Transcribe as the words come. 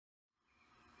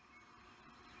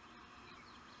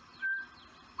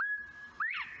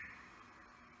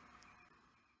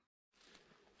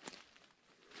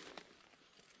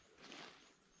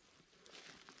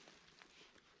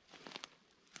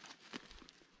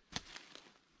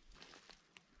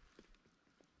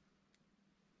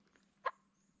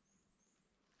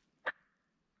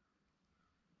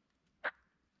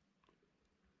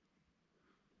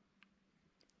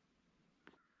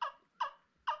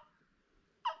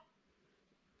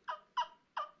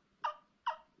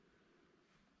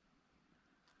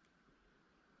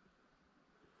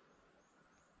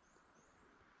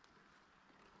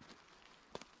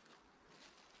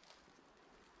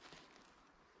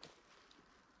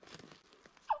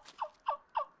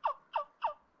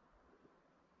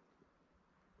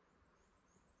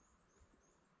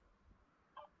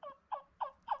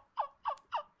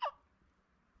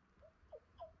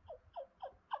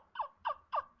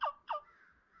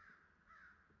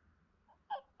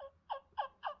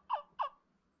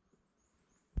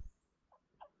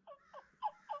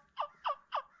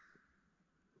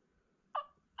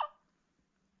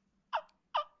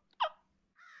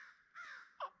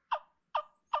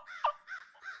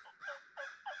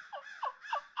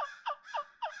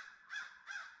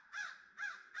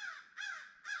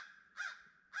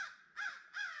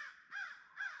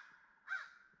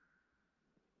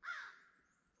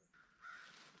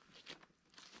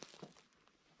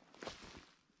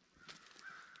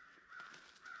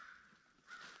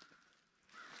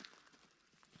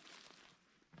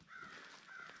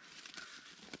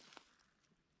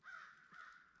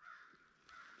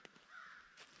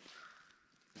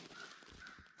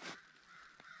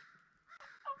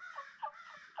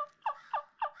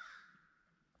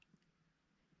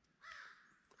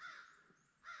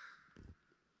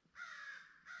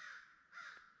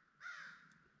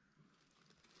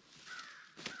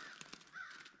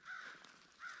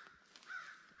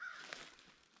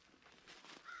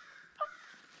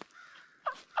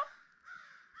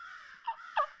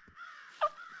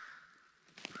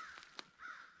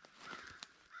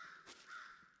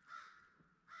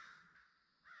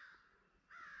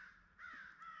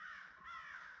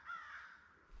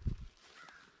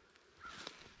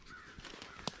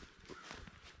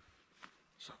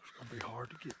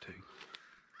get to.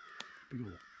 Big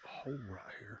old hole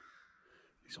right here.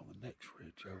 He's on the next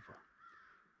ridge over.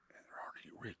 And there aren't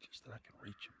any ridges that I can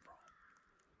reach him from.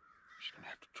 I'm just gonna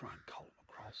have to try and call him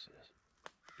across this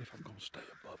if I'm gonna stay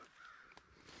above it.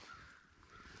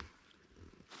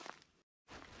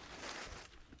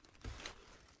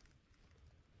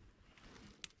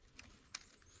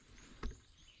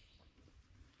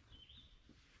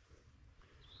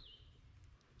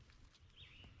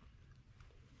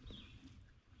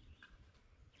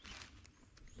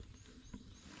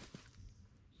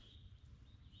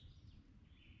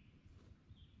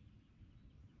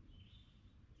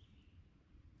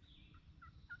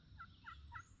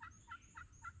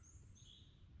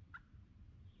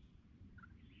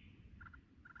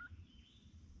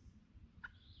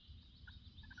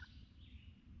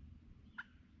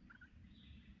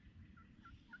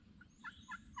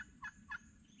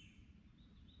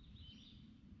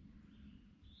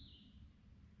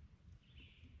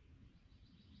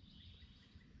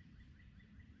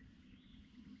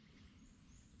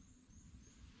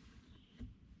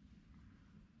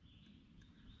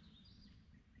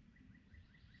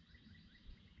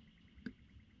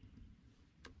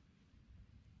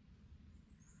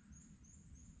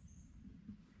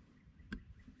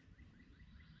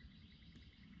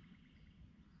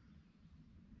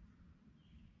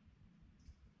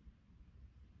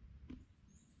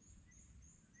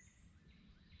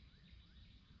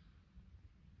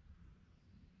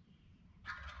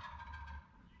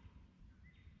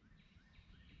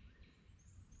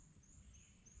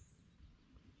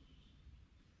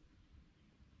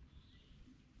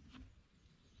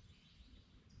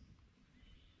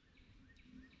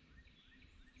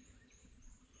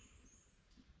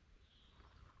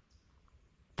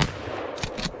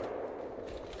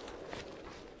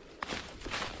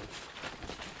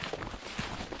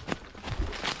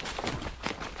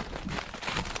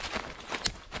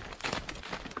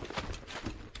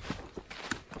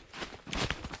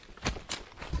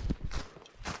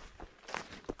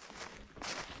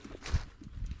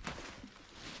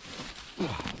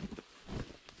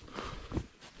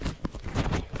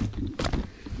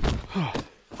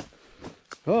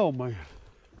 Oh man,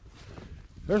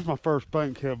 there's my first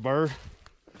bankhead bird.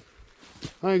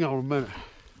 Hang on a minute.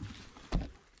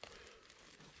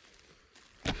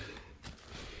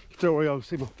 There we go,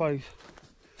 see my face.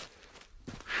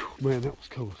 Whew, man, that was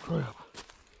cool as crap.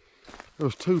 There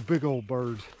was two big old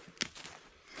birds.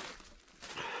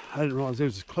 I didn't realize they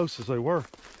was as close as they were.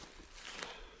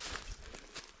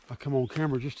 I come on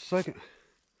camera just a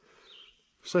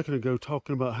second ago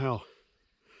talking about how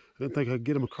I didn't think I could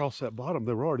get them across that bottom.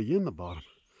 They were already in the bottom.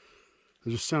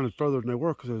 They just sounded further than they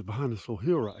were because they was behind this little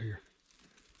hill right here.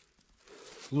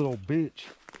 Little bench.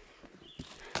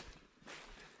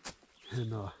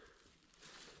 And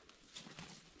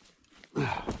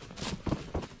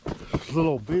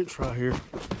little bench right here.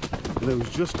 And it was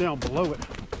just down below it.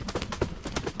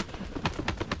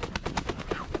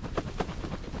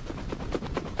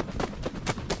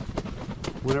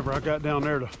 Whenever I got down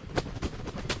there to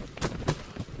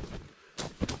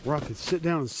where I could sit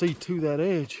down and see to that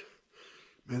edge,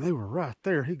 man, they were right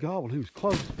there. He gobbled. He was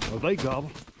close. Or they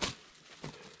gobbled.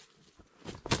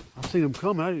 I seen them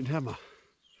coming. I didn't have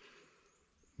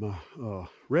my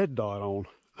red dot on.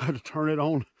 I had to turn it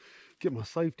on, get my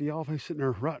safety off. He's sitting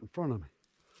there right in front of me.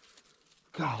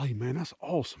 Golly, man, that's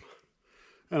awesome.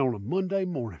 And on a Monday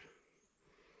morning.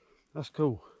 That's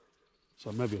cool.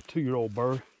 So maybe a 2-year-old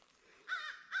bird.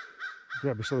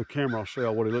 Grab this other camera, I'll show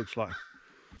you what he looks like.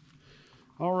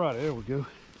 All right, there we go.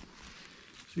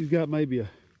 So he's got maybe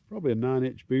probably a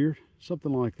 9-inch beard,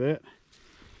 something like that.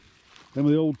 Then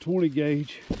with the old 20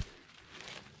 gauge,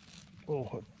 oh,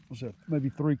 what was that? Maybe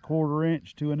 3/4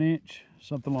 inch to 1 inch,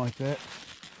 something like that.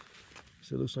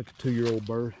 So it looks like a 2-year-old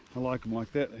bird. I like them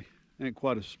like that. They ain't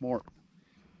quite as smart.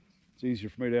 It's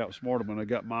easier for me to outsmart them when I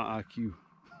got my IQ.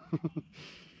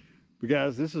 But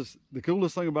guys, this is the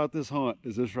coolest thing about this hunt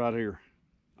is this right here.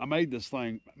 I made this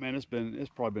thing, man, it's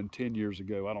probably been 10 years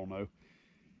ago, I don't know.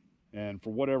 And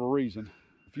for whatever reason,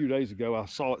 a few days ago, I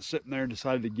saw it sitting there and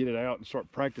decided to get it out and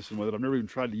start practicing with it. I've never even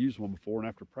tried to use one before, and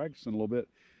after practicing a little bit,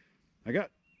 I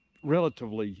got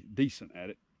relatively decent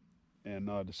at it and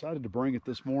decided to bring it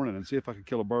this morning and see if I could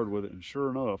kill a bird with it. And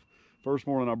sure enough, first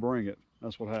morning I bring it,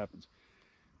 that's what happens.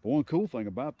 But one cool thing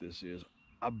about this is,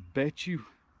 I bet you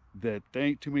that there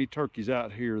ain't too many turkeys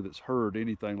out here that's heard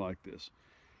anything like this.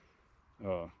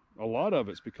 A lot of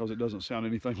it's because it doesn't sound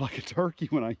anything like a turkey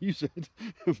when I use it.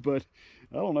 But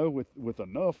I don't know, with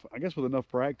enough, I guess with enough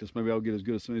practice, maybe I'll get as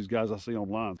good as some of these guys I see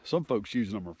online. Some folks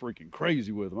using them are freaking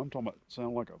crazy with them. I'm talking about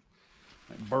sound like a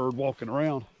bird walking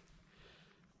around.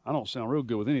 I don't sound real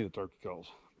good with any of the turkey calls.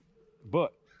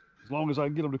 But as long as I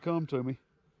can get them to come to me,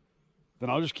 then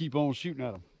I'll just keep on shooting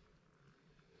at them.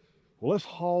 Well, let's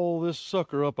haul this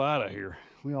sucker up out of here.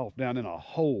 We off down in a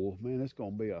hole. Man, it's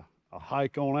going to be a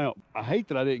hike on out. I hate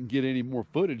that I didn't get any more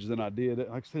footage than I did. Like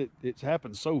I said, it's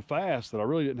happened so fast that I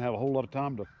really didn't have a whole lot of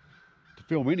time to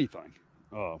film anything.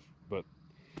 But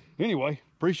anyway,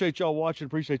 appreciate y'all watching.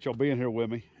 Appreciate y'all being here with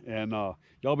me. And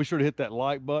y'all be sure to hit that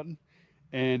like button.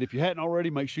 And if you hadn't already,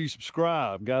 make sure you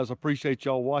subscribe. Guys, I appreciate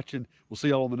y'all watching. We'll see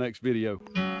y'all on the next video.